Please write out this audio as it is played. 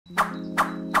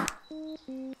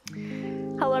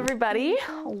Hello everybody,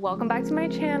 welcome back to my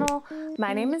channel.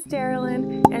 My name is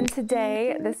Darylyn, and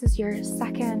today this is your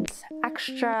second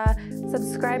extra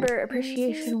subscriber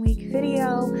appreciation week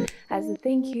video as a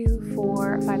thank you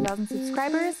for 5,000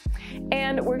 subscribers.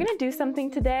 And we're gonna do something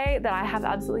today that I have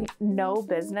absolutely no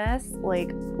business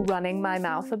like running my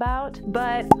mouth about,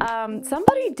 but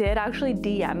somebody did actually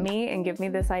DM me and give me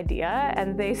this idea,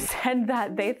 and they said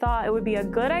that they thought it would be a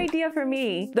good idea for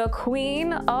me, the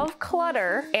queen of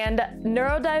clutter and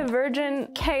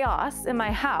neurodivergent chaos in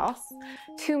my house,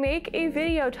 to make a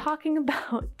video talking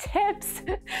about tips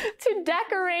to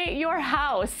decorate your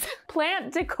house.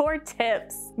 Plant decor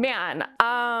tips. Man,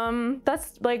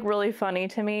 that's like really funny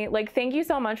to me. Like, thank you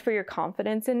so much for your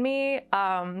confidence in me.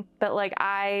 But like,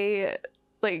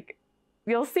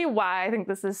 you'll see why I think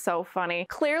this is so funny.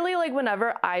 Clearly, like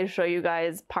whenever I show you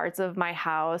guys parts of my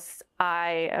house,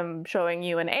 I am showing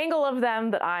you an angle of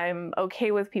them that I'm okay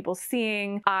with people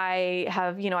seeing. I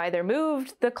have, you know, either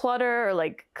moved the clutter or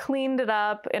like cleaned it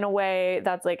up in a way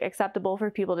that's like acceptable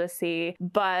for people to see.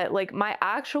 But like my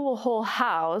actual whole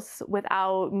house,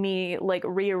 without me like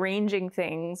rearranging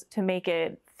things to make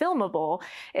it filmable,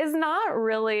 is not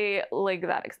really like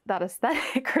that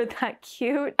aesthetic or that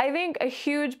cute. I think a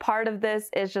huge part of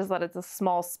this is just that it's a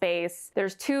small space.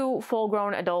 There's 2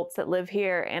 full-grown adults that live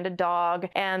here and a dog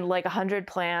and like 100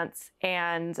 plants,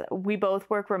 and we both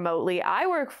work remotely. I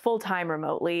work full-time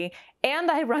remotely, and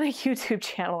I run a YouTube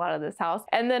channel out of this house.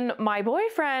 And then my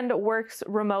boyfriend works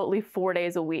remotely 4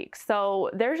 days a week. So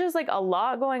there's just like a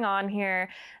lot going on here.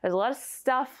 There's a lot of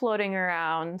stuff floating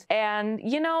around. And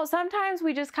you know, sometimes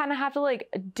we just kind of have to like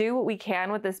do what we can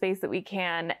with the space that we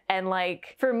can. And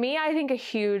like, for me, I think a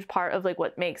huge part of like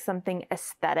what makes something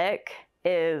aesthetic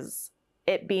is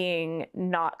it being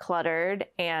not cluttered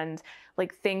and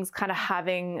like things kind of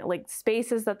having like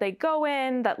spaces that they go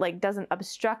in that like doesn't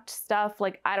obstruct stuff.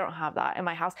 Like, I don't have that in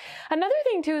my house. Another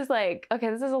thing too is like, okay,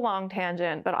 this is a long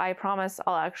tangent, but I promise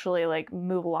I'll actually like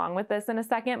move along with this in a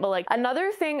second. But like,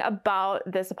 another thing about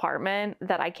this apartment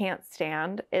that I can't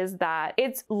stand is that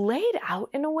it's laid out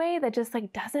in a way that just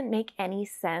like doesn't make any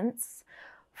sense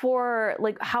for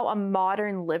like how a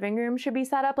modern living room should be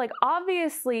set up. Like,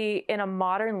 obviously in a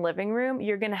modern living room,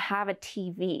 you're gonna have a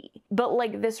TV, but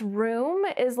like this room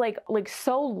is like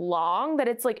so long that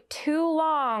it's like too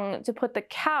long to put the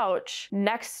couch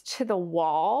next to the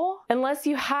wall, unless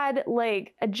you had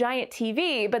like a giant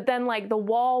TV, but then like the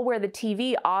wall where the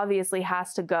TV obviously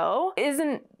has to go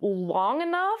isn't long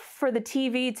enough for the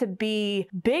TV to be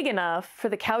big enough for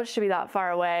the couch to be that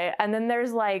far away. And then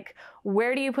there's like,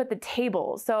 where do you put the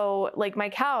table? So like my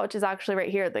couch is actually right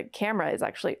here. The camera is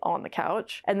actually on the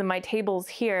couch, and then my table's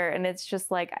here. And it's just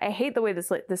like, I hate the way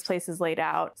this place is laid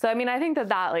out. So I mean, I think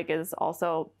that like is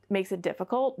also makes it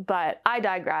difficult, but I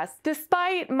digress.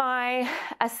 Despite my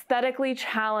aesthetically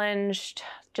challenged,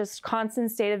 just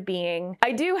constant state of being,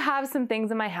 I do have some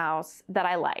things in my house that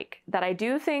I like, that I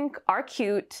do think are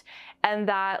cute, and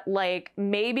that like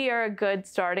maybe are a good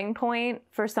starting point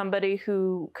for somebody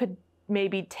who could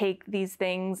maybe take these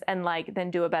things and like then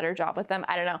do a better job with them.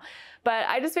 I don't know. But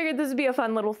I just figured this would be a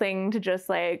fun little thing to just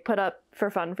like put up for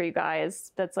fun for you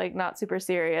guys. That's like not super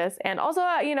serious. And also,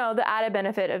 you know, the added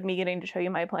benefit of me getting to show you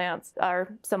my plants,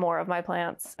 or some more of my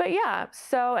plants. But yeah,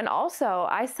 so, and also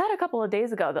I said a couple of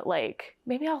days ago that like,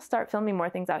 maybe I'll start filming more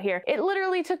things out here. It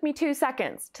literally took me 2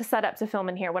 seconds to set up to film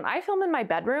in here. When I film in my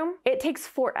bedroom, it takes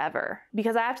forever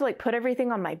because I have to like put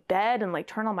everything on my bed and like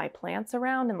turn all my plants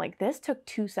around, and like this took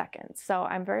 2 seconds. So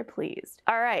I'm very pleased.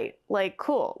 All right, like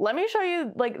cool. Let me show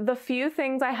you like the few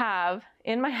things I have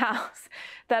in my house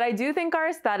that I do think are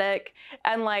aesthetic,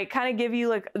 and like kind of give you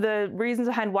like the reasons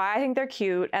behind why I think they're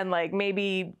cute, and like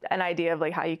maybe an idea of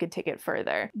like how you could take it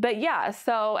further. But yeah,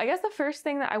 so I guess the first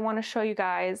thing that I want to show you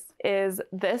guys is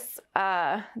this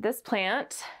this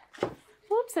plant.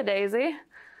 Whoops-a-daisy.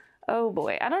 Oh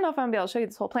boy, I don't know if I'm gonna be able to show you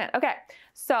this whole plant. Okay,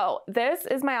 so this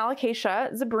is my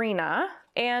Alocasia zebrina,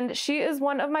 and she is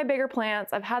one of my bigger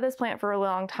plants. I've had this plant for a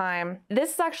long time.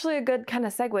 This is actually a good kind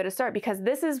of segue to start because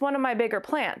this is one of my bigger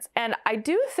plants. And I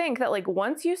do think that like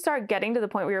once you start getting to the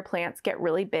point where your plants get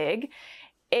really big,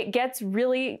 it gets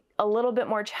really a little bit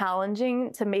more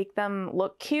challenging to make them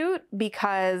look cute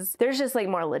because there's just like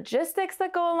more logistics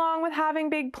that go along with having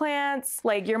big plants.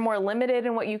 Like you're more limited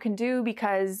in what you can do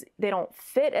because they don't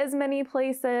fit as many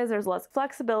places. There's less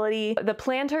flexibility. The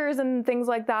planters and things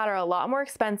like that are a lot more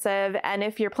expensive. And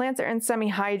if your plants are in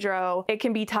semi-hydro, it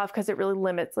can be tough because it really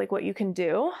limits like what you can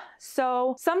do.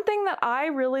 So something that I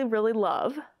really, really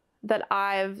love that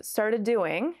I've started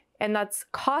doing, and that's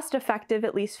cost effective,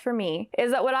 at least for me, is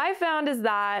that what I found is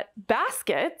that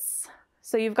baskets,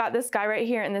 so you've got this guy right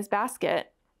here in this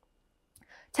basket,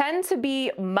 tend to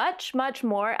be much, much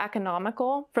more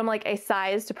economical from like a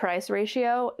size to price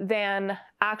ratio than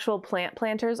actual plant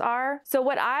planters are. So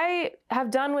what I have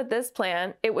done with this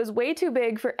plant, it was way too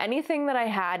big for anything that I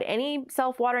had, any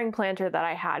self-watering planter that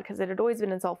I had, because it had always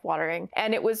been in self-watering,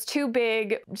 and it was too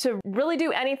big to really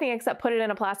do anything except put it in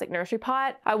a plastic nursery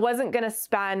pot. I wasn't gonna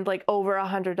spend like over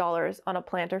 $100 on a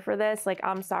planter for this. Like,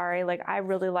 I'm sorry, like I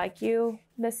really like you,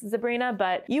 Miss Sabrina,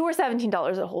 but you were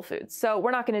 $17 at Whole Foods, so we're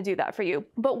not gonna do that for you.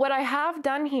 But what I have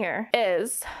done here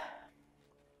is,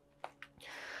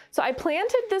 so I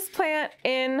planted this plant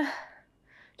in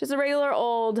just a regular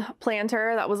old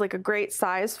planter that was like a great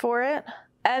size for it.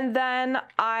 And then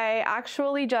I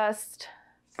actually just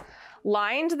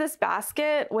lined this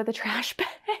basket with a trash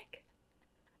bag.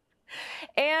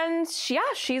 And yeah,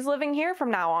 she's living here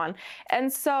from now on.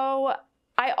 And so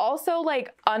I also,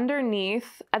 like,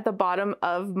 underneath at the bottom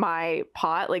of my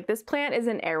pot, like this plant is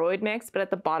an aeroid mix, but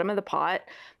at the bottom of the pot,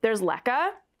 there's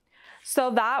leca.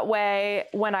 So that way,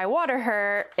 when I water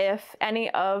her, if any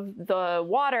of the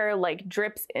water like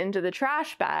drips into the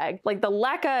trash bag, like the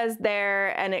leca is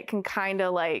there and it can kind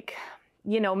of like,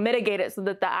 you know, mitigate it so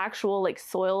that the actual like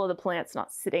soil of the plant's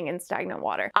not sitting in stagnant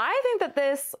water. I think that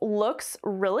this looks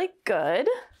really good.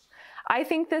 I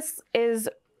think this is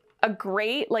a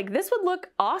great, like this would look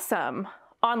awesome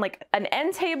on like an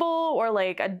end table or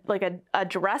like a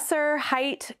dresser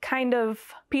height kind of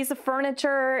piece of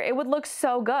furniture. It would look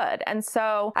so good. And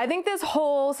so I think this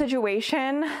whole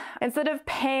situation, instead of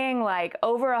paying like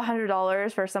over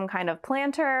 $100 for some kind of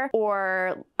planter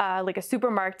or like a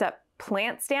super marked up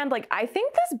plant stand, like I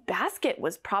think this basket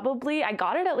was probably, I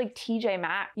got it at like TJ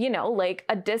Maxx, you know, like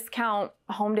a discount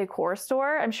home decor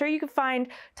store. I'm sure you could find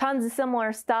tons of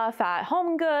similar stuff at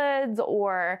Home Goods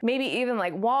or maybe even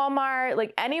like Walmart,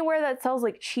 like anywhere that sells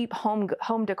like cheap home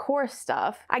decor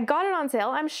stuff. I got it on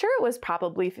sale. I'm sure it was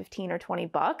probably 15 or 20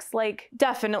 bucks. Like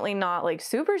definitely not like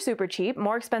super, super cheap,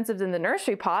 more expensive than the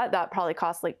nursery pot that probably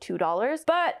cost like $2,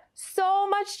 but so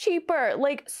much cheaper,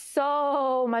 like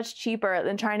so much cheaper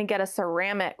than trying to get a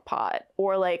ceramic pot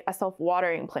or like a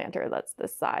self-watering planter that's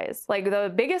this size. Like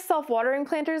the biggest self-watering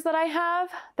planters that I have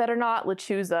that are not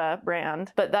Lechuza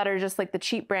brand, but that are just like the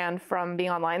cheap brand from being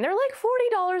online, they're like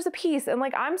 $40 a piece. And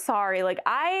like, I'm sorry, like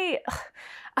I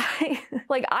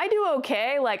do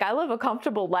okay, like I live a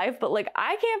comfortable life, but like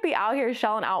I can't be out here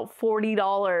shelling out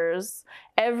 $40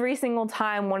 every single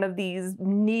time one of these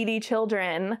needy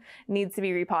children needs to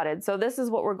be repotted. So this is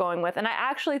what we're going with. And I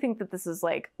actually think that this is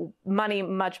like money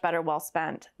much better well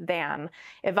spent than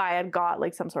if I had got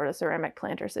like some sort of ceramic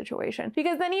planter situation.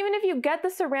 Because then even if you get the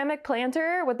ceramic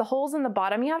planter with the holes in the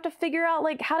bottom, you have to figure out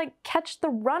like how to catch the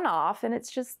runoff, and it's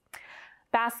just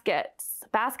baskets,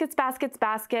 baskets, baskets,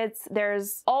 baskets.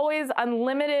 There's always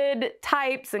unlimited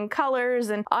types and colors.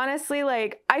 And honestly,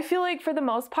 like, I feel like for the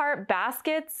most part,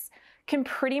 baskets can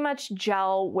pretty much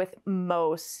gel with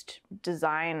most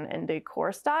design and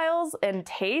decor styles and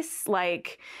tastes,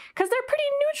 like, because they're pretty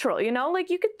neutral, you know? Like,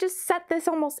 you could just set this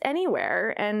almost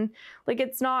anywhere and like,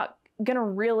 it's not gonna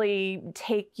really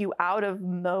take you out of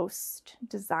most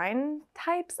design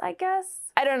types, I guess.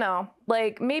 I don't know,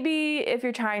 like maybe if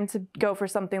you're trying to go for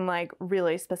something like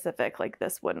really specific, like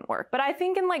this wouldn't work. But I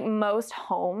think in like most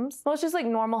homes, most just like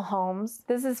normal homes,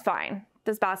 this is fine.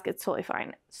 This basket's totally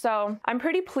fine. So I'm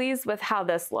pretty pleased with how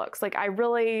this looks. Like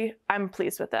I'm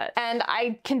pleased with it. And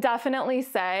I can definitely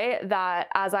say that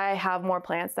as I have more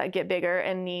plants that get bigger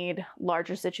and need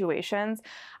larger situations,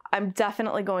 I'm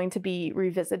definitely going to be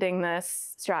revisiting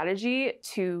this strategy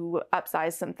to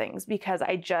upsize some things because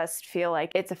I just feel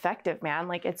like it's effective, man.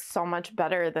 Like it's so much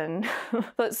better than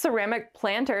the ceramic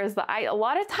planters that a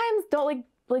lot of times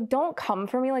don't come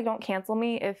for me, like don't cancel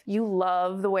me if you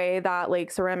love the way that like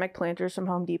ceramic planters from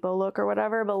Home Depot look or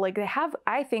whatever, but like they have,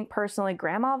 I think personally,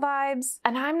 grandma vibes,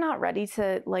 and I'm not ready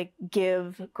to like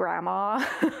give grandma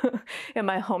in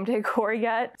my home decor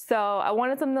yet. So I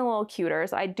wanted something a little cuter.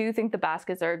 So I do think the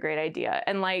baskets are a great idea.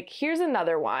 And like, here's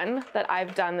another one that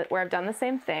I've done where I've done the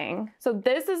same thing. So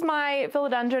this is my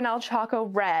Philodendron El Chaco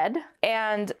red.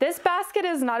 And this basket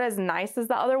is not as nice as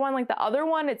the other one. Like the other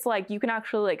one, it's like you can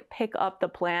actually like pick up the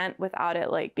plant without it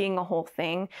like being a whole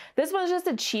thing. This one's just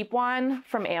a cheap one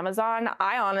from Amazon.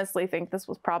 I honestly think this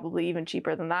was probably even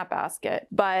cheaper than that basket.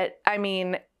 But I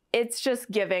mean, it's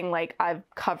just giving like I've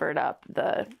covered up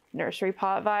the nursery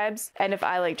pot vibes. And if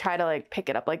I like try to like pick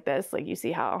it up like this, like you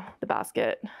see how the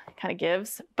basket kind of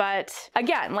gives. But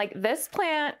again, like this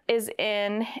plant is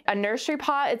in a nursery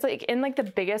pot. It's like in like the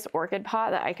biggest orchid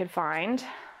pot that I could find,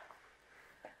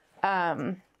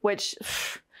 which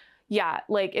yeah,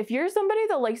 like if you're somebody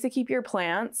that likes to keep your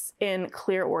plants in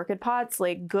clear orchid pots,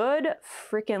 like good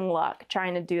freaking luck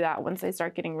trying to do that once they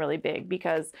start getting really big,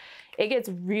 because it gets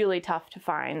really tough to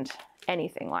find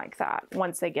anything like that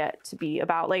once they get to be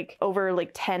about like over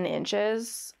like 10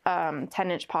 inches,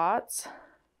 10-inch pots.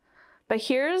 But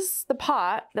here's the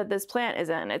pot that this plant is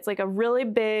in. It's like a really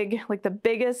big, like the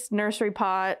biggest nursery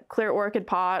pot, clear orchid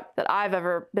pot that I've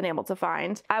ever been able to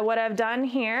find. What I've done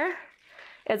here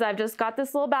is I've just got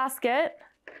this little basket,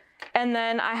 and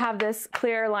then I have this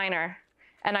clear liner,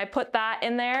 and I put that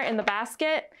in there in the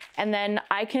basket, and then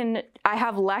I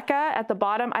have leca at the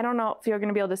bottom. I don't know if you're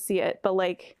gonna be able to see it, but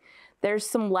like there's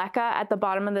some leca at the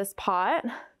bottom of this pot.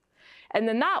 And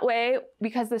then that way,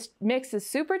 because this mix is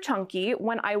super chunky,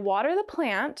 when I water the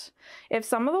plant, if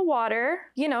some of the water,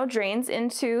 you know, drains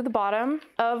into the bottom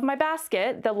of my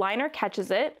basket, the liner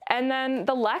catches it, and then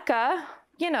the leca,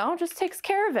 you know, just takes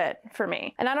care of it for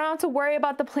me. And I don't have to worry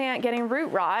about the plant getting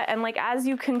root rot. And like, as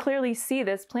you can clearly see,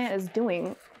 this plant is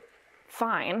doing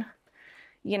fine.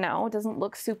 You know, it doesn't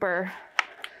look super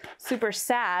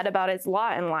sad about its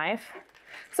lot in life.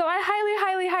 So I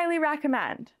highly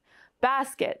recommend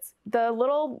baskets. The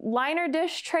little liner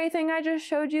dish tray thing I just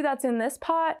showed you that's in this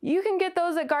pot, you can get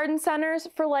those at garden centers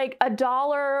for like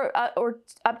 $1 or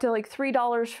up to like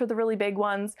 $3 for the really big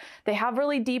ones. They have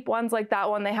really deep ones like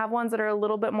that one. They have ones that are a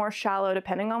little bit more shallow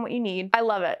depending on what you need. I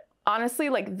love it. Honestly,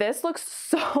 like this looks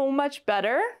so much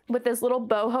better with this little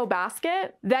boho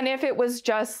basket than if it was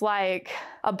just like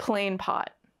a plain pot.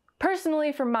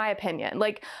 Personally, from my opinion,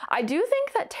 like I do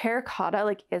think that terracotta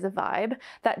like is a vibe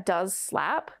that does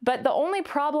slap, but the only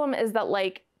problem is that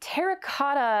like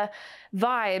terracotta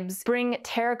vibes bring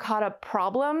terracotta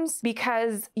problems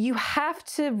because you have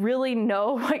to really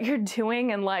know what you're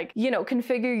doing and like, you know,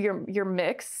 configure your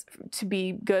mix to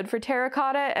be good for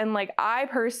terracotta. And like, I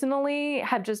personally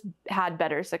have just had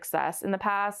better success in the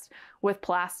past with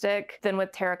plastic than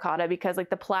with terracotta because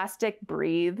like the plastic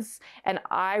breathes, and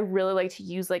I really like to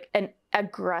use like an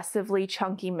aggressively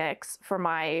chunky mix for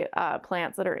my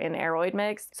plants that are in aeroid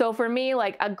mix. So for me,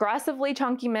 like aggressively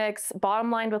chunky mix, bottom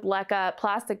lined with leca,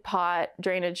 plastic pot,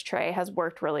 drainage tray has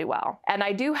worked really well. And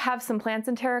I do have some plants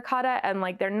in terracotta, and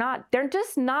like they're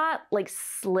just not like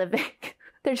sliving.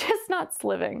 They're just not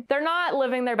sliving. They're not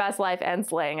living their best life and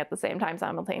slaying at the same time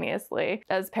simultaneously,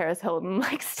 as Paris Hilton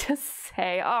likes to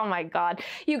say. Oh my God.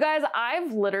 You guys,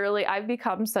 I've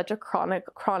become such a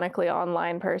chronically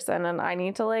online person, and I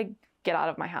need to like get out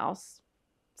of my house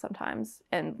sometimes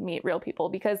and meet real people,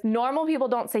 because normal people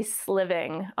don't say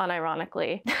sliving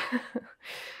unironically.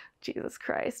 Jesus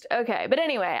Christ. Okay, but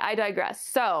anyway, I digress.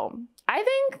 So I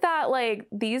think that like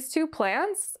these two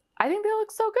plants, I think they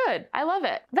look so good. I love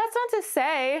it. That's not to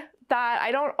say that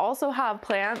I don't also have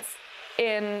plants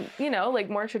in, you know, like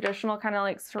more traditional kind of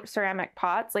like ceramic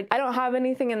pots. Like I don't have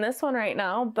anything in this one right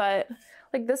now, but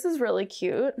like this is really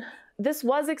cute. This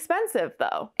was expensive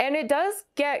though. And it does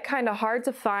get kind of hard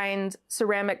to find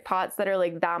ceramic pots that are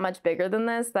like that much bigger than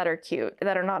this that are cute,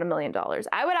 that are not $1 million.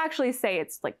 I would actually say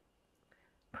it's like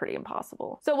pretty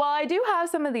impossible. So while I do have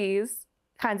some of these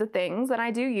kinds of things and I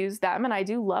do use them and I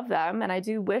do love them and I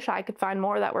do wish I could find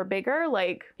more that were bigger,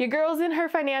 like your girl's in her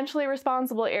financially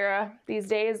responsible era these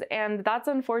days, and that's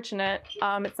unfortunate.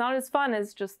 It's not as fun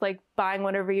as just like buying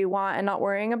whatever you want and not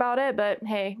worrying about it, but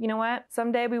hey, you know what?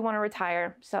 Someday we want to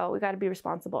retire, so we got to be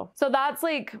responsible. So that's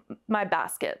like my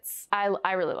baskets.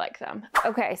 I really like them.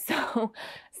 Okay, so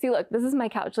see, look, this is my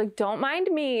couch. Like, don't mind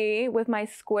me with my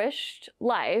squished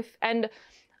life. And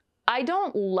I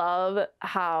don't love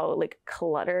how like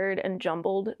cluttered and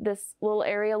jumbled this little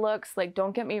area looks. Like,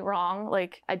 don't get me wrong,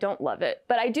 like I don't love it.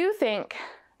 But I do think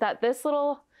that this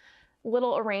little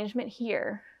arrangement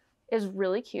here is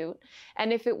really cute.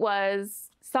 And if it was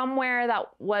somewhere that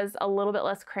was a little bit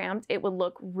less cramped, it would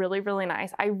look really, really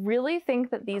nice. I really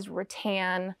think that these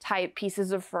rattan type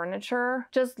pieces of furniture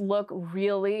just look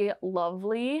really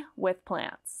lovely with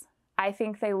plants. I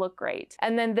think they look great.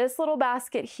 And then this little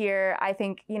basket here, I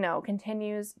think, you know,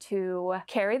 continues to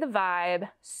carry the vibe.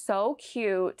 So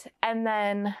cute. And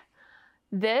then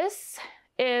this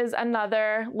is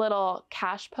another little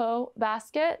cashpo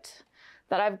basket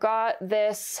that I've got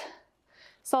this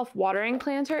self-watering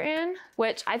planter in,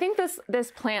 which I think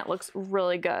this plant looks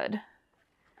really good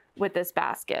with this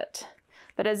basket.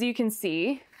 But as you can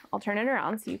see, I'll turn it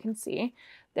around so you can see,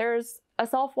 there's a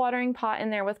self-watering pot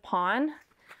in there with pon.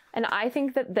 And I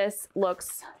think that this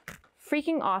looks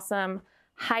freaking awesome,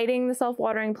 hiding the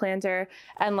self-watering planter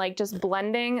and like just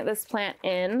blending this plant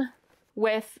in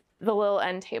with the little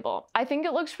end table. I think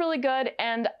it looks really good,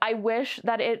 and I wish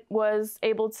that it was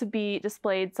able to be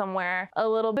displayed somewhere a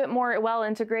little bit more well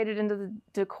integrated into the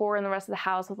decor and the rest of the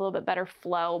house with a little bit better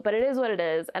flow, but it is what it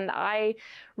is, and I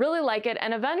really like it.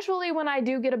 And eventually when I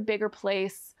do get a bigger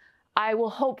place, I will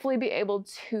hopefully be able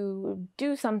to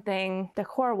do something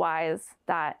decor-wise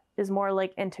that is more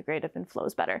like integrative and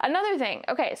flows better. Another thing,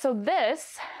 okay, so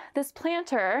this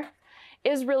planter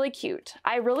is really cute.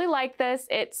 I really like this.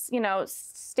 It's, you know,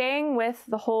 staying with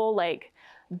the whole like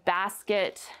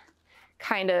basket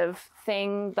kind of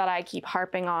thing that I keep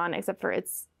harping on, except for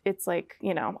it's like,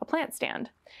 you know, a plant stand.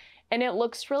 And it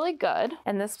looks really good.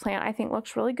 And this plant, I think,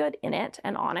 looks really good in it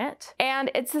and on it.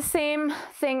 And it's the same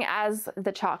thing as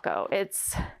the Choco.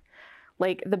 It's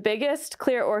like the biggest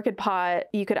clear orchid pot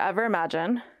you could ever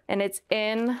imagine. And it's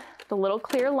in the little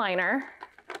clear liner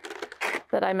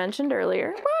that I mentioned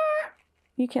earlier.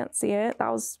 You can't see it, that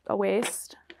was a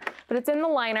waste. But it's in the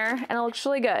liner and it looks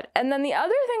really good. And then the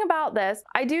other thing about this,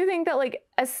 I do think that like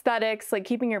aesthetics, like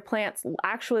keeping your plants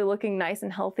actually looking nice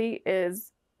and healthy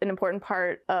is an important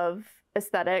part of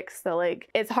aesthetics. So like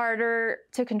it's harder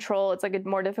to control, it's like a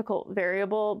more difficult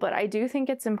variable, but I do think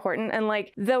it's important. And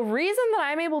like the reason that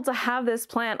I'm able to have this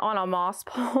plant on a moss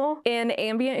pole in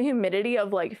ambient humidity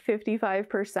of like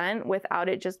 55% without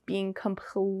it just being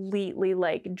completely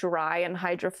like dry and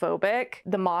hydrophobic,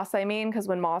 the moss I mean, because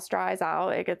when moss dries out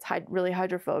it gets really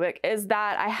hydrophobic, is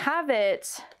that I have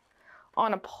it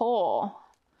on a pole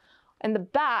and the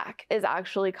back is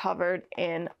actually covered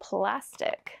in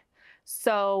plastic.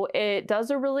 So it does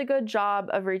a really good job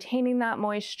of retaining that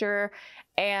moisture,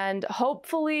 and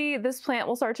hopefully this plant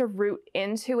will start to root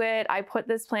into it. I put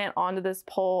this plant onto this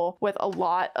pole with a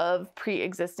lot of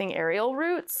pre-existing aerial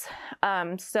roots.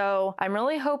 So I'm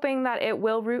really hoping that it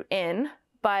will root in,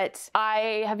 but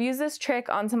I have used this trick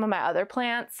on some of my other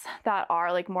plants that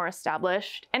are like more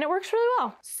established and it works really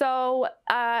well. So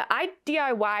I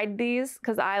DIY'd these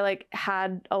because I like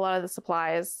had a lot of the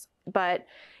supplies, but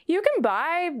you can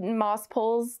buy moss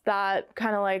poles that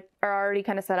kind of like are already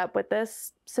kind of set up with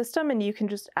this system and you can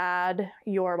just add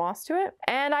your moss to it.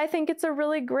 And I think it's a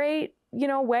really great, you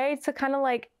know, way to kind of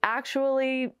like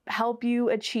actually help you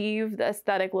achieve the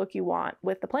aesthetic look you want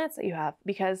with the plants that you have.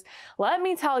 Because let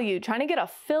me tell you, trying to get a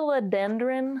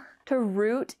philodendron to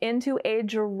root into a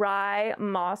dry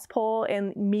moss pole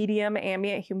in medium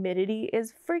ambient humidity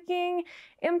is freaking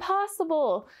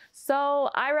impossible. So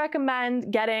I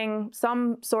recommend getting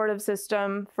some sort of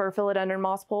system for philodendron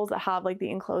moss poles that have like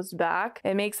the enclosed back.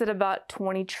 It makes it about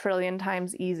 20 trillion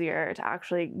times easier to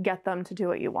actually get them to do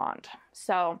what you want.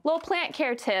 So little plant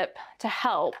care tip to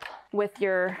help with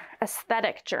your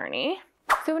aesthetic journey.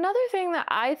 So another thing that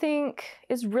I think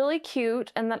is really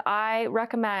cute and that I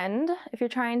recommend if you're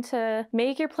trying to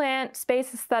make your plant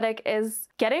space aesthetic is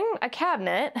getting a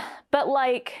cabinet, but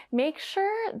like make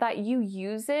sure that you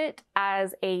use it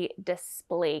as a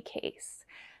display case.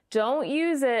 Don't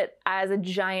use it as a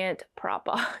giant prop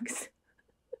box.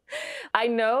 I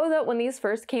know that when these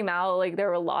first came out, like there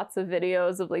were lots of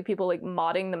videos of like people like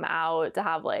modding them out to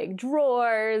have like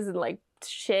drawers and like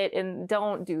shit, and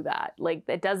don't do that. Like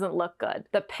it doesn't look good.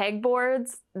 The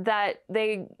pegboards that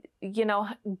they, you know,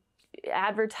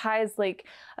 advertise, like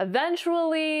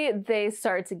eventually they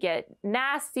start to get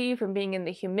nasty from being in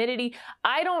the humidity.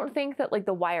 I don't think that like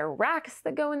the wire racks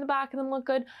that go in the back of them look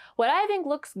good. What I think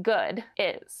looks good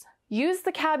is use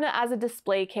the cabinet as a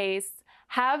display case.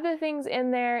 Have the things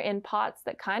in there in pots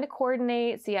that kind of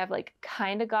coordinate, so you have like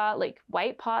kind of got like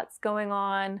white pots going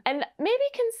on, and maybe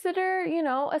consider, you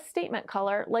know, a statement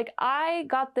color. Like I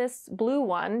got this blue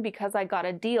one because I got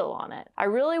a deal on it. I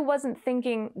really wasn't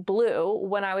thinking blue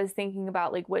when I was thinking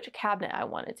about like which cabinet I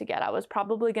wanted to get. I was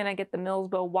probably gonna get the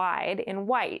Millsbo wide in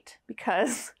white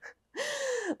because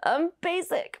I'm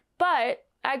basic, but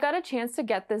I got a chance to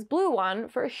get this blue one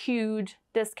for a huge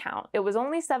discount. It was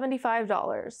only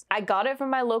 $75. I got it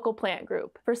from my local plant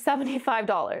group for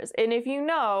 $75. And if you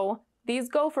know, these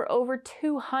go for over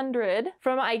 $200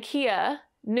 from IKEA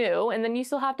new, and then you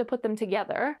still have to put them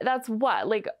together. That's what,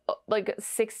 like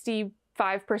 65%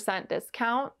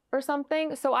 discount or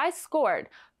something. So I scored.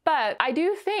 But I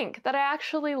do think that I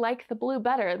actually like the blue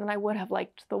better than I would have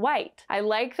liked the white. I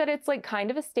like that it's like kind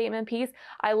of a statement piece.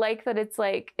 I like that it's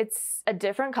like, it's a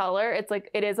different color. It's like,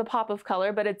 it is a pop of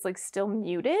color, but it's like still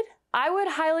muted. I would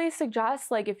highly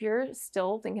suggest, like, if you're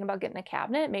still thinking about getting a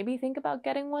cabinet, maybe think about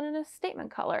getting one in a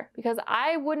statement color, because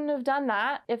I wouldn't have done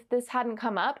that if this hadn't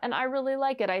come up, and I really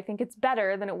like it. I think it's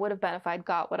better than it would have been if I'd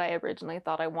got what I originally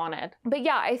thought I wanted. But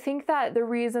yeah, I think that the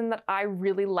reason that I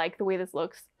really like the way this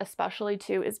looks, especially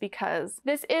too, is because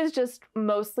this is just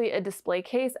mostly a display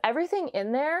case. Everything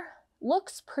in there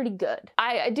looks pretty good.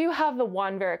 I do have the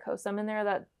one varicosum in there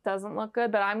that doesn't look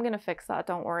good, but I'm gonna fix that,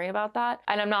 don't worry about that.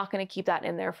 And I'm not gonna keep that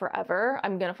in there forever.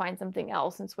 I'm gonna find something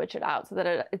else and switch it out so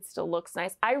that it still looks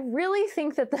nice. I really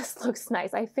think that this looks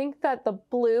nice. I think that the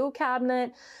blue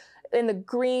cabinet and the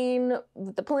green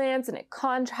with the plants and it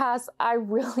contrasts, I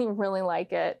really, really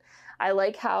like it. I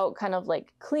like how kind of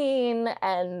like clean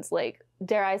and like,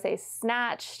 dare I say,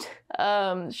 snatched,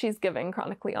 she's giving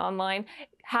chronically online,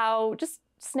 how just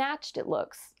snatched it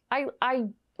looks. I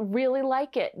really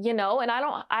like it, you know, and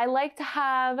I like to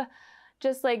have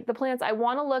just like the plants I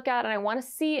want to look at and I want to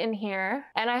see in here.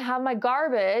 And I have my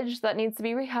garbage that needs to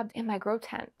be rehabbed in my grow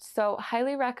tent. So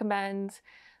highly recommend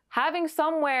having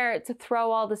somewhere to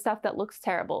throw all the stuff that looks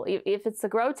terrible. If it's a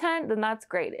grow tent, then that's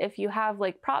great. If you have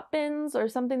like prop bins or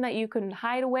something that you can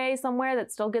hide away somewhere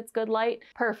that still gets good light,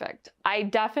 perfect. I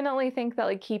definitely think that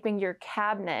like keeping your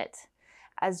cabinet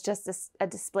as just a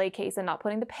display case and not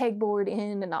putting the pegboard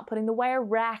in and not putting the wire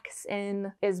racks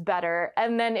in is better.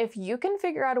 And then if you can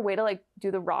figure out a way to like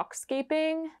do the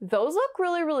rockscaping, those look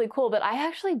really, really cool. But I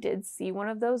actually did see one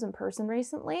of those in person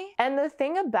recently. And the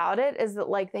thing about it is that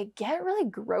like they get really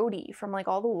grody from like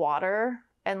all the water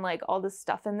and like all this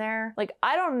stuff in there. Like,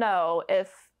 I don't know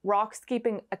if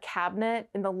rockscaping a cabinet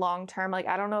in the long term, like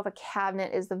I don't know if a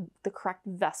cabinet is the correct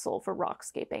vessel for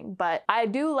rockscaping, but I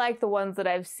do like the ones that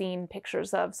I've seen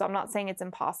pictures of. So I'm not saying it's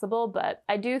impossible, but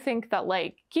I do think that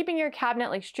like keeping your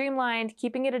cabinet like streamlined,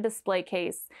 keeping it a display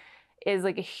case is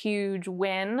like a huge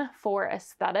win for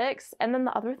aesthetics. And then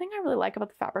the other thing I really like about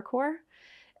the Fabricor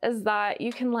is that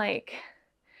you can like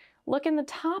look in the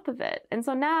top of it. And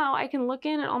so now I can look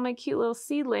in at all my cute little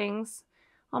seedlings,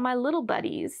 all my little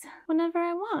buddies, whenever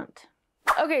I want.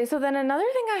 Okay, so then another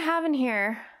thing I have in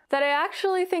here that I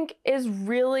actually think is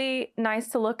really nice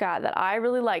to look at, that I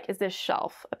really like, is this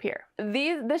shelf up here.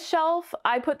 This shelf,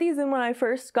 I put these in when I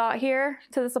first got here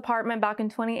to this apartment back in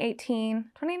 2018.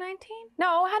 2019?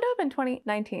 No, it had to have been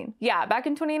 2019. Yeah, back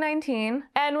in 2019.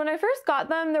 And when I first got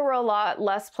them, there were a lot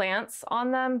less plants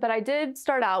on them, but I did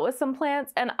start out with some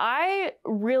plants, and I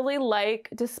really like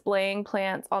displaying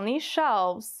plants on these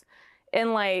shelves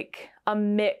in like a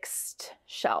mixed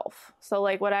shelf. So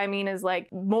like what I mean is like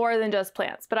more than just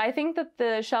plants. But I think that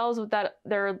the shelves with that,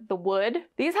 they're the wood,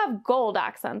 these have gold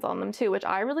accents on them too, which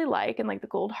I really like, and like the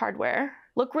gold hardware.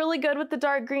 Look really good with the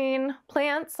dark green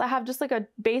plants. I have just like a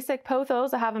basic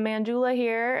pothos. I have a mandula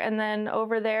here, and then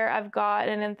over there I've got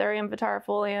an Anthurium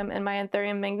vitarifolium and my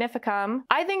Anthurium magnificum.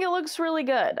 I think it looks really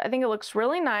good. I think it looks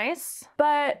really nice,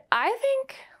 but I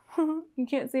think, you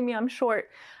can't see me, I'm short,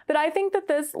 but I think that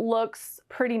this looks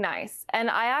pretty nice. And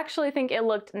I actually think it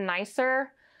looked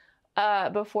nicer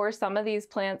before some of these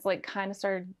plants like kind of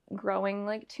started growing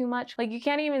like too much. Like you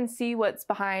can't even see what's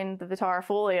behind the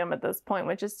vitarifolium at this point,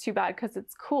 which is too bad because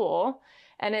it's cool.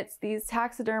 And it's these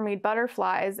taxidermied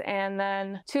butterflies. And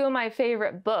then two of my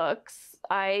favorite books,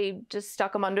 I just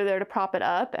stuck them under there to prop it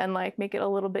up and like make it a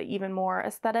little bit even more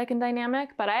aesthetic and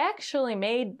dynamic. But I actually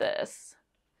made this.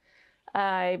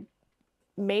 I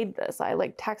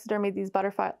like taxidermied these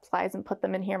butterflies and put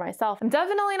them in here myself. I'm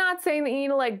definitely not saying that you need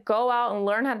to like go out and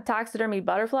learn how to taxidermy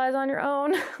butterflies on your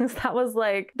own.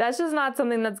 That's just not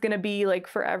something that's gonna be like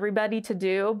for everybody to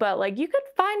do, but like you could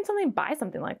find something, buy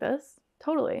something like this,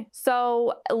 totally.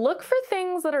 So look for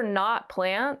things that are not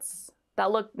plants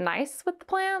that look nice with the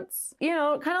plants, you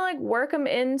know, kind of like work them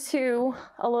into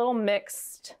a little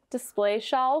mixed display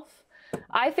shelf.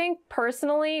 I think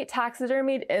personally,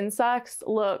 taxidermied insects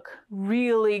look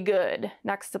really good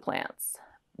next to plants.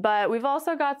 But we've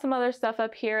also got some other stuff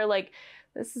up here, like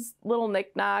this is little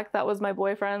knickknack that was my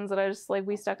boyfriend's that I just like,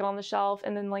 we stuck it on the shelf.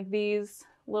 And then like these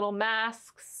little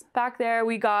masks back there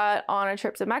we got on a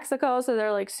trip to Mexico, so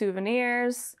they're like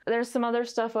souvenirs. There's some other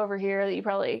stuff over here that you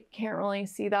probably can't really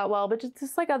see that well, but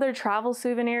just like other travel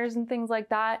souvenirs and things like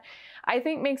that, I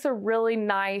think makes a really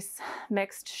nice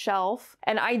mixed shelf.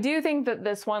 And I do think that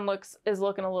this one is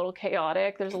looking a little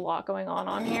chaotic. There's a lot going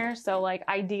on here. So like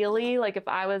ideally, like if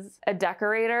I was a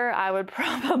decorator, I would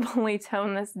probably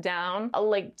tone this down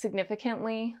like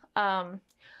significantly.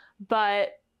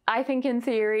 But I think in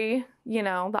theory, you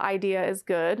know, the idea is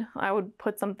good. I would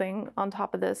put something on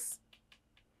top of this,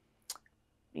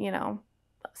 you know,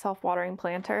 self-watering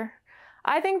planter.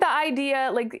 I think the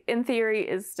idea, like in theory,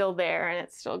 is still there and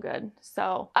it's still good.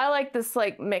 So I like this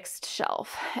like mixed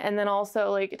shelf. And then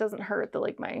also like, it doesn't hurt that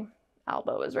like my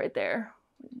elbow is right there.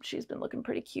 She's been looking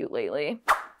pretty cute lately.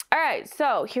 All right,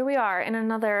 so here we are in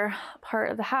another part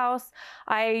of the house.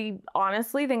 I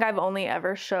honestly think I've only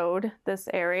ever showed this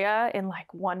area in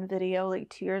like one video like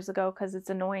 2 years ago because it's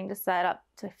annoying to set up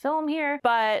to film here.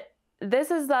 But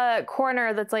this is the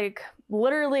corner that's like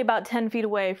literally about 10 feet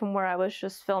away from where I was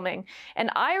just filming.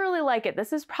 And I really like it.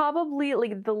 This is probably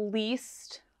like the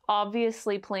least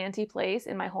obviously planty place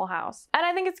in my whole house. And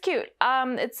I think it's cute.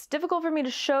 It's difficult for me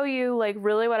to show you like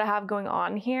really what I have going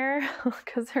on here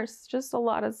because there's just a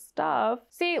lot of stuff.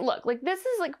 See, look, like this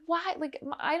is like, why, like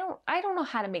I don't know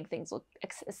how to make things look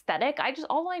aesthetic.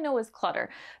 All I know is clutter.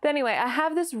 But anyway, I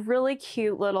have this really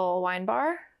cute little wine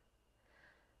bar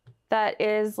that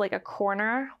is like a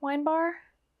corner wine bar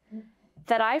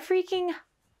that I freaking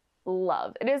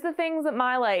love. It is the things that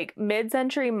my like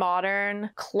mid-century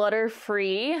modern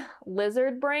clutter-free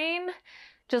lizard brain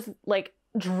just like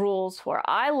drools for.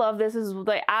 I love this. This is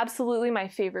like absolutely my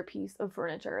favorite piece of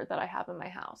furniture that I have in my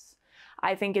house.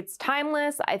 I think it's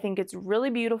timeless. I think it's really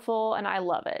beautiful and I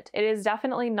love it. It is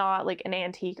definitely not like an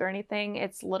antique or anything.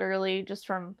 It's literally just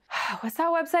from, what's that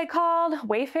website called?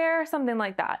 Wayfair, something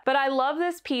like that. But I love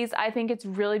this piece. I think it's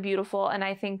really beautiful and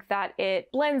I think that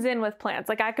it blends in with plants.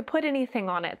 Like I could put anything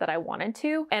on it that I wanted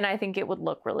to and I think it would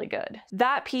look really good.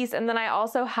 That piece, and then I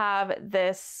also have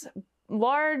this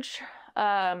large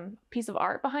piece of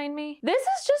art behind me. This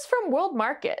is just from World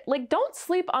Market. Like, don't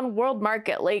sleep on World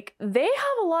Market. Like, they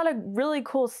have a lot of really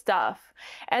cool stuff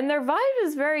and their vibe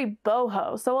is very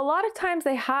boho. So a lot of times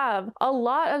they have a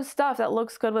lot of stuff that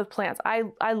looks good with plants.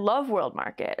 I love World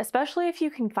Market, especially if you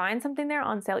can find something there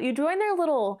on sale. You join their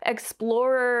little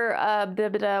Explorer,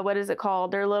 what is it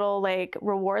called? Their little like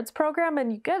rewards program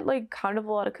and you get like kind of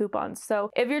a lot of coupons.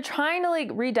 So if you're trying to like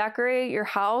redecorate your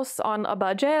house on a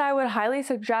budget, I would highly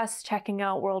suggest checking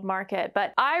out World Market.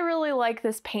 But I really like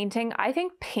this painting. I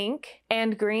think pink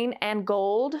and green and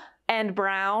gold and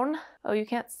brown. Oh, you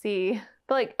can't see.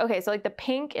 But like, okay, so like the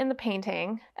pink in the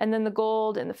painting and then the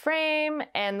gold in the frame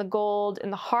and the gold in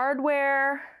the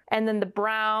hardware and then the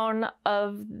brown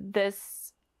of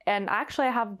this. And actually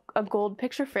I have a gold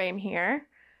picture frame here.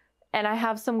 And I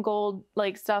have some gold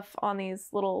like stuff on these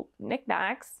little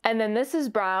knickknacks. And then this is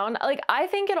brown. Like, I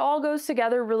think it all goes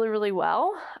together really, really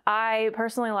well. I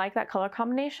personally like that color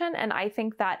combination. And I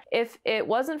think that if it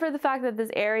wasn't for the fact that this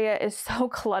area is so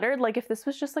cluttered, like if this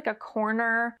was just like a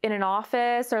corner in an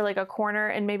office or like a corner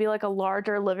in maybe like a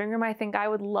larger living room, I think I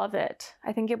would love it.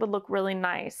 I think it would look really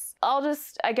nice. I'll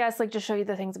just, I guess, like just show you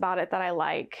the things about it that I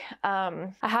like. I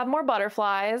have more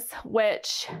butterflies,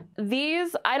 which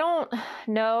these, I don't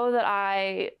know that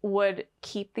I would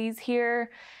keep these here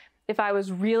if I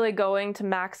was really going to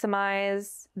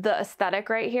maximize the aesthetic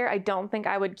right here. I don't think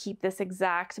I would keep this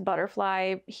exact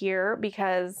butterfly here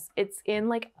because it's in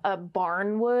like a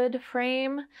barnwood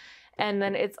frame. And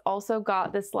then it's also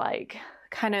got this like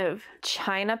kind of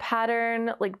china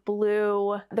pattern, like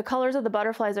blue. The colors of the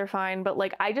butterflies are fine, but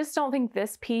like I just don't think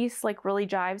this piece like really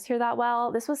jives here that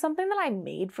well. This was something that I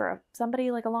made for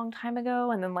somebody like a long time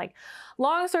ago, and then like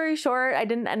long story short, I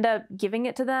didn't end up giving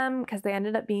it to them because they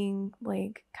ended up being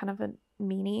like kind of a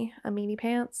meanie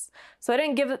pants. So I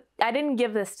didn't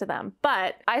give this to them,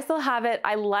 but I still have it.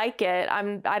 I like it. I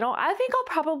think I'll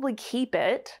probably keep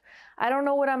it. I don't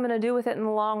know what I'm gonna do with it in the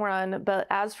long run, but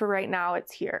as for right now,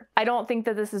 it's here. I don't think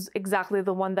that this is exactly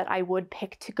the one that I would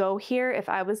pick to go here. If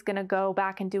I was gonna go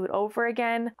back and do it over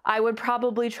again, I would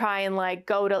probably try and like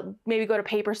maybe go to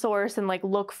Paper Source and like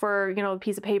look for, you know, a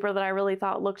piece of paper that I really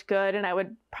thought looked good. And I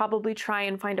would probably try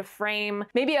and find a frame,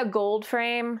 maybe a gold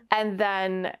frame, and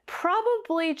then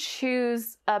probably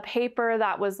choose a paper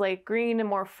that was like green and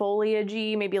more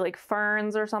foliagey, maybe like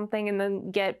ferns or something, and then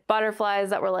get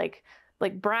butterflies that were like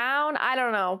brown. I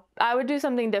don't know. I would do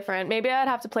something different. Maybe I'd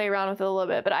have to play around with it a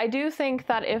little bit, but I do think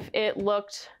that if it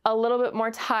looked a little bit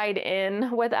more tied in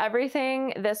with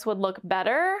everything, this would look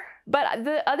better. But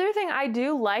the other thing I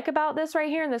do like about this right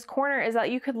here in this corner is that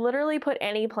you could literally put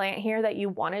any plant here that you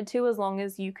wanted to, as long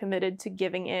as you committed to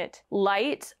giving it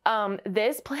light.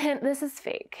 This is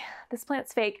fake. This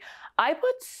plant's fake. I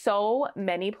put so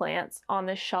many plants on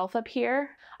this shelf up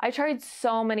here. I tried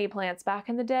so many plants back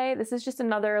in the day. This is just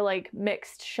another like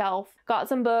mixed shelf. Got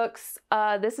some books.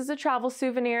 This is a travel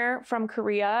souvenir from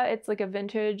Korea. It's like a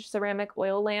vintage ceramic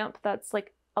oil lamp that's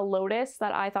like a lotus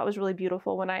that I thought was really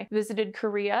beautiful when I visited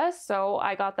Korea. So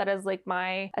I got that as like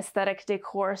my aesthetic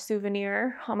decor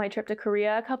souvenir on my trip to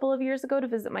Korea a couple of years ago to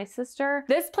visit my sister.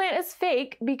 This plant is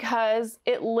fake because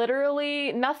it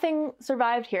literally, nothing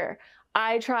survived here.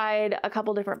 I tried a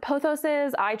couple different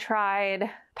pothoses. I tried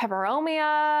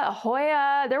peperomia,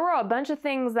 ahoya. There were a bunch of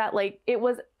things that like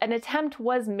an attempt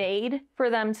was made for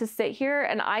them to sit here,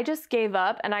 and I just gave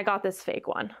up and I got this fake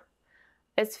one.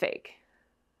 It's fake.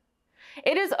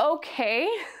 It is okay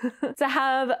to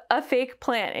have a fake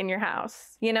plant in your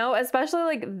house, you know, especially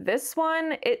like this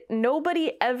one.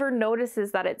 Nobody ever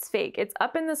notices that it's fake. It's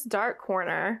up in this dark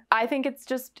corner. I think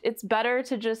it's better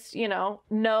to just, you know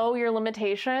your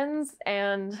limitations.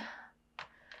 And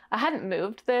I hadn't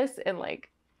moved this in like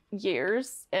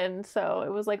years, and so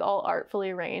it was like all artfully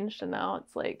arranged, and now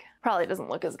it's like probably doesn't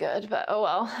look as good, but oh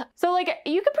well. So like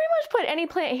you could pretty much put any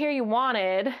plant here you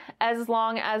wanted as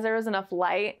long as there was enough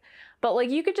light, but like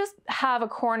you could just have a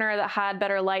corner that had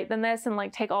better light than this and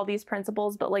like take all these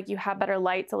principles, but like you have better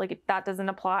light, so like that doesn't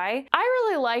apply. I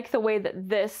really like the way that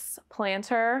this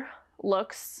planter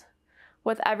looks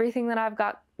with everything that I've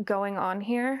got going on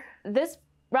here. This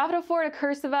Rhaphidophora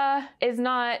cursiva is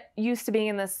not used to being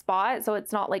in this spot, so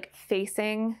it's not like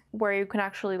facing where you can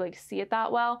actually like see it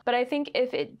that well. But I think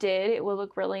if it did, it would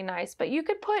look really nice. But you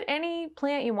could put any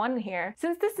plant you want in here.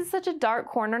 Since this is such a dark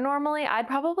corner normally, I'd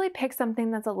probably pick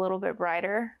something that's a little bit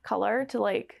brighter color to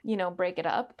like, you know, break it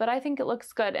up. But I think it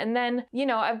looks good. And then, you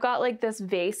know, I've got like this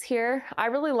vase here. I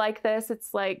really like this.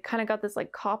 It's like kind of got this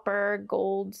like copper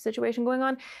gold situation going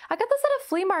on. I got this at a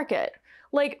flea market.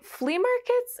 Like flea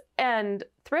markets and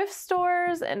thrift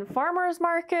stores and farmers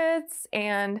markets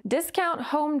and discount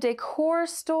home decor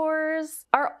stores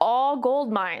are all gold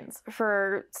mines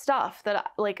for stuff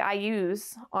that like I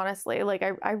use, honestly. Like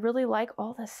I really like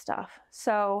all this stuff.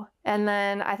 So, and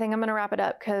then I think I'm gonna wrap it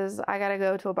up because I gotta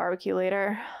go to a barbecue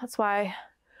later. That's why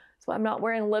I'm not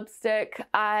wearing lipstick.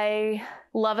 I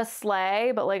love a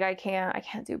sleigh, but like I can't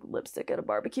do lipstick at a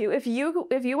barbecue. If you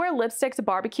wear lipstick to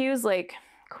barbecues, like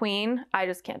queen, I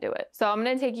just can't do it. So I'm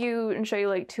gonna take you and show you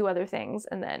like 2 other things,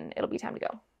 and then it'll be time to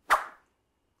go.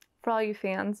 For all you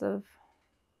fans of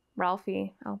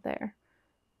Ralphie out there,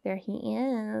 there he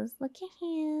is. Look at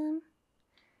him.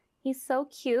 He's so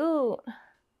cute.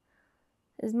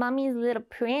 His mommy's little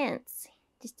prince.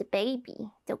 Just a baby.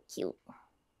 So cute.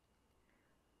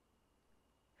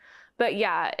 But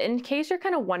yeah, in case you're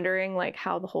kind of wondering like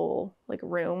how the whole like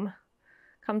room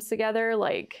comes together,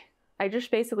 like I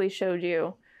just basically showed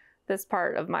you this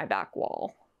part of my back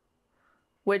wall,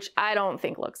 which I don't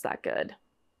think looks that good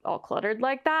all cluttered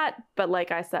like that. But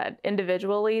like I said,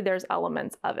 individually, there's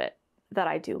elements of it that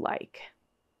I do like.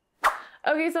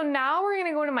 Okay, so now we're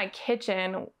gonna go to my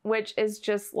kitchen, which is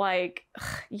just like,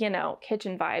 you know,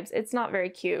 kitchen vibes. It's not very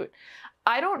cute.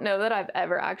 I don't know that I've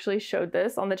ever actually showed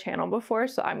this on the channel before,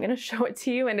 so I'm gonna show it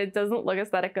to you, and it doesn't look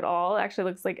aesthetic at all. It actually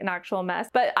looks like an actual mess.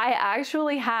 But I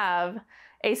actually have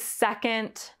a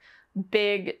second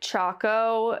big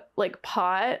Choco like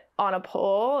pot on a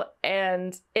pole,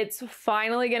 and it's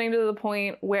finally getting to the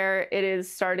point where it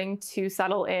is starting to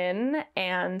settle in.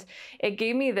 And it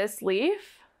gave me this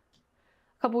leaf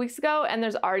a couple weeks ago, and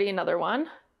there's already another one.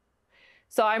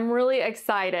 So I'm really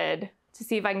excited to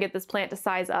see if I can get this plant to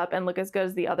size up and look as good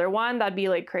as the other one. That'd be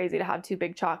like crazy to have 2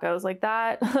 big Chacos like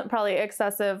that. Probably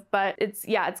excessive, but it's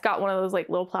got one of those like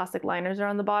little plastic liners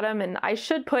around the bottom, and I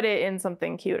should put it in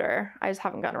something cuter. I just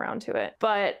haven't gotten around to it.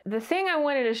 But the thing I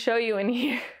wanted to show you in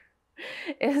here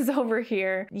is over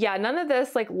here. Yeah, none of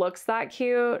this like looks that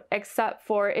cute, except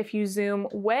for if you zoom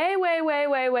way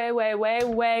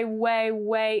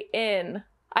in.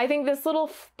 I think this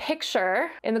little picture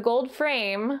in the gold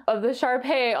frame of the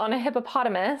Shar-Pei on a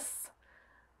hippopotamus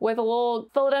with a little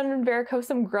philodendron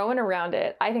varicosum growing around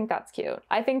it, I think that's cute.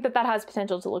 I think that has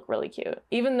potential to look really cute,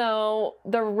 even though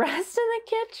the rest of the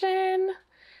kitchen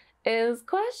is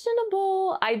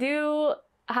questionable. I do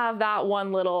have that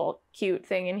one little cute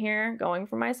thing in here going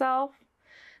for myself,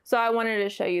 so I wanted to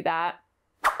show you that.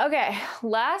 Okay,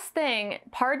 last thing,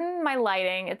 pardon my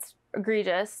lighting, it's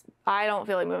egregious. I don't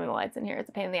feel like moving the lights in here. It's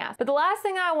a pain in the ass. But the last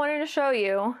thing I wanted to show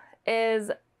you is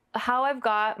how I've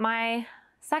got my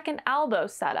second elbow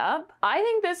set up. I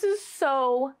think this is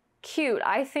so cute.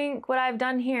 I think what I've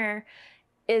done here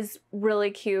is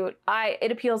really cute. It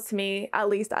appeals to me. At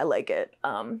least I like it.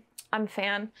 I'm a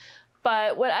fan.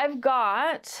 But what I've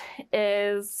got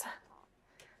is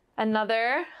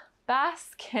another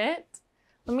basket.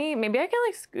 Maybe I can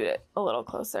like scoot it a little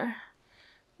closer.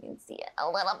 You can see it a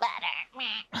little better.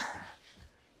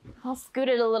 I'll scoot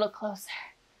it a little closer.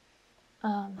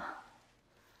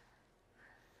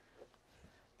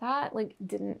 That like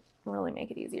didn't really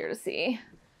make it easier to see.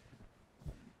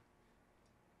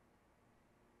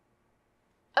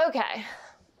 Okay.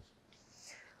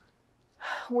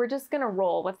 We're just gonna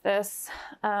roll with this.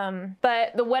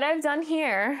 But what I've done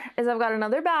here is I've got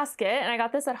another basket, and I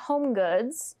got this at Home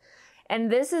Goods.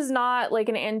 And this is not like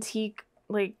an antique,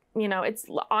 like, you know,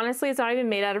 honestly, it's not even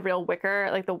made out of real wicker.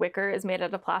 Like the wicker is made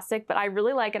out of plastic, but I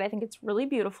really like it. I think it's really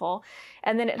beautiful.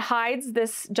 And then it hides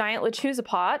this giant lechuza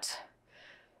pot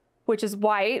which is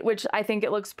white, which I think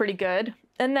it looks pretty good.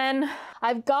 And then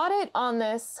I've got it on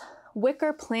this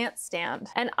wicker plant stand.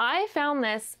 And I found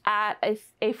this at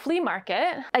a flea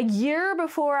market a year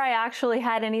before I actually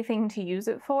had anything to use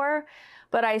it for.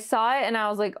 But I saw it and I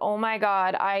was like, oh my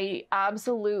God, I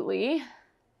absolutely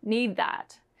need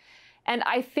that. And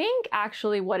I think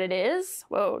actually what it is,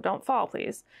 whoa, don't fall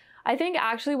please. I think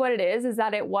actually what it is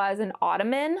that it was an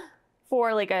ottoman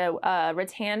for like a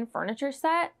rattan furniture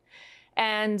set.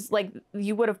 And like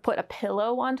you would have put a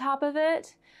pillow on top of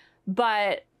it.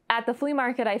 But at the flea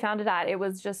market I found it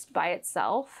was just by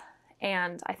itself.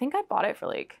 And I think I bought it for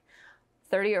like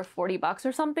 30 or 40 bucks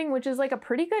or something, which is like a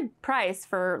pretty good price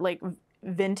for like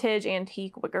vintage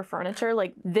antique wicker furniture.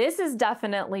 Like this is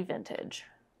definitely vintage.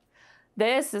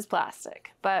 This is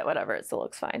plastic, but whatever, it still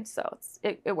looks fine. So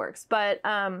it works. But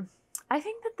I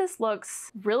think that this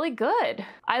looks really good.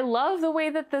 I love the way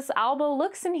that this elbow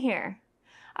looks in here.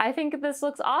 I think this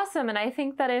looks awesome. And I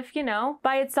think that if, you know,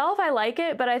 by itself, I like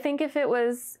it, but I think if there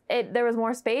was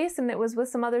more space and it was with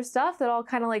some other stuff that all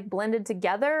kind of like blended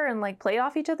together and like played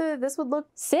off each other, this would look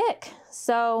sick.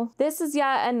 So this is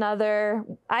yet another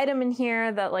item in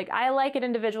here that like, I like it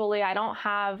individually. I don't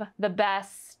have the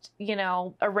best, you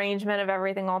know, arrangement of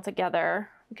everything all together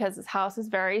because this house is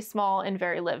very small and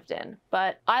very lived in,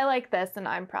 but I like this and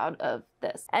I'm proud of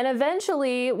this. And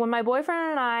eventually when my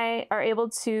boyfriend and I are able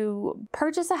to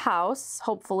purchase a house,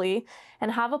 hopefully,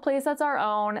 and have a place that's our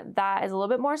own that is a little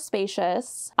bit more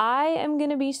spacious, I am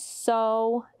gonna be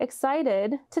so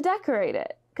excited to decorate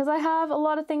it because I have a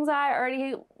lot of things that I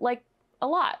already like a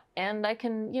lot and I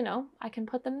can, you know, I can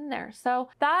put them in there. So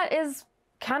that is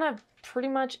kind of pretty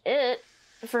much it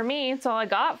for me. It's all I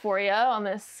got for you on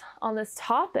this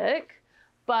topic,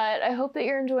 but I hope that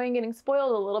you're enjoying getting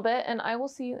spoiled a little bit and I will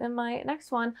see you in my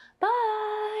next one. Bye.